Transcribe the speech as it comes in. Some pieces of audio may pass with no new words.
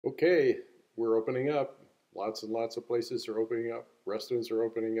Okay, we're opening up. Lots and lots of places are opening up. Restaurants are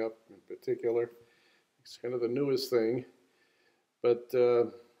opening up in particular. It's kind of the newest thing, but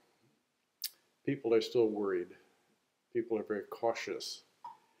people are still worried. People are very cautious.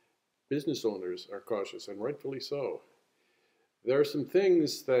 Business owners are cautious, and rightfully so. There are some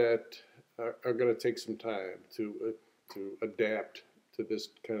things that are going to take some time to adapt to this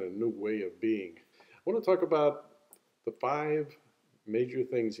kind of new way of being. I want to talk about the 5 major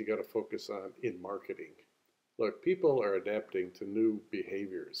things you got to focus on in marketing. Look, people are adapting to new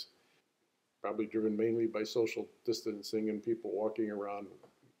behaviors, probably driven mainly by social distancing and people walking around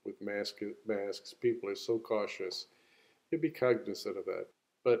with masks. People are so cautious. You be cognizant of that.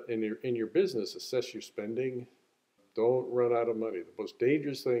 But in your business, assess your spending. Don't run out of money. The most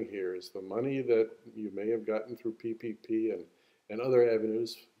dangerous thing here is the money that you may have gotten through PPP and other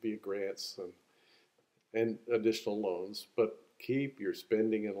avenues via grants and additional loans, but keep your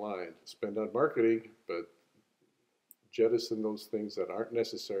spending in line. Spend on marketing, but jettison those things that aren't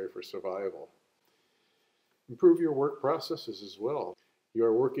necessary for survival. Improve your work processes as well. You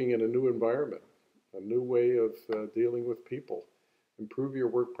are working in a new environment, a new way of dealing with people. Improve your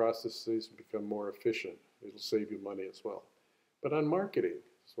work processes and become more efficient. It'll save you money as well. But on marketing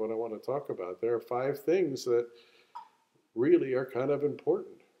is what I want to talk about. There are 5 things that really are kind of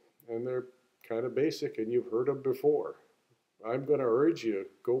important, and they're kind of basic, and you've heard them before. I'm going to urge you,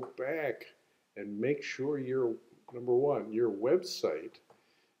 go back and make sure number one, your website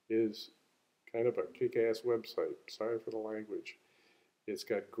is kind of a kick-ass website. Sorry for the language. It's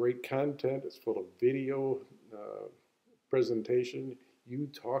got great content. It's full of video presentation. You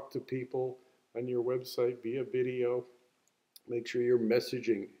talk to people on your website via video. Make sure your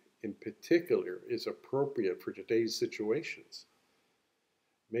messaging in particular is appropriate for today's situations.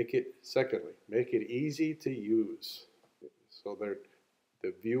 Secondly, make it easy to use so that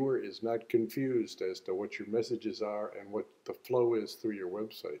the viewer is not confused as to what your messages are and what the flow is through your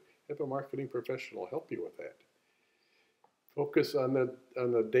website. Have a marketing professional help you with that. Focus on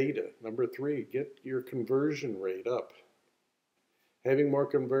the data. Number 3, get your conversion rate up. Having more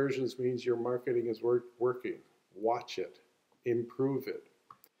conversions means your marketing is working. Watch it. Improve it.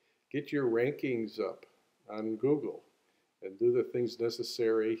 Get your rankings up on Google and do the things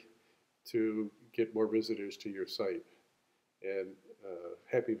necessary to get more visitors to your site, and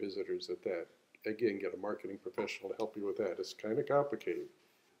happy visitors at that. Again, get a marketing professional to help you with that. It's kind of complicated.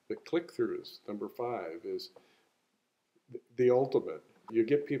 The click-throughs, number 5, is the ultimate. You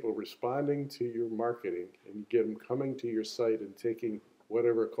get people responding to your marketing, and you get them coming to your site and taking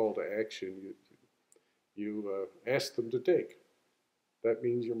whatever call to action you ask them to take. That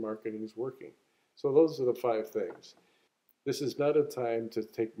means your marketing is working. So those are the 5 things. This is not a time to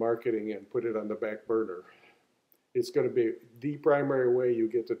take marketing and put it on the back burner. It's going to be the primary way you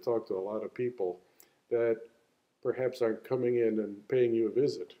get to talk to a lot of people that perhaps aren't coming in and paying you a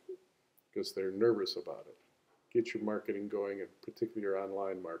visit because they're nervous about it. Get your marketing going, and particularly your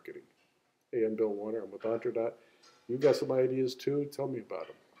online marketing. Hey, I'm Bill Warner. I'm with EntreDot. You got some ideas too? Tell me about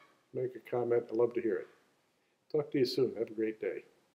them. Make a comment. I'd love to hear it. Talk to you soon. Have a great day.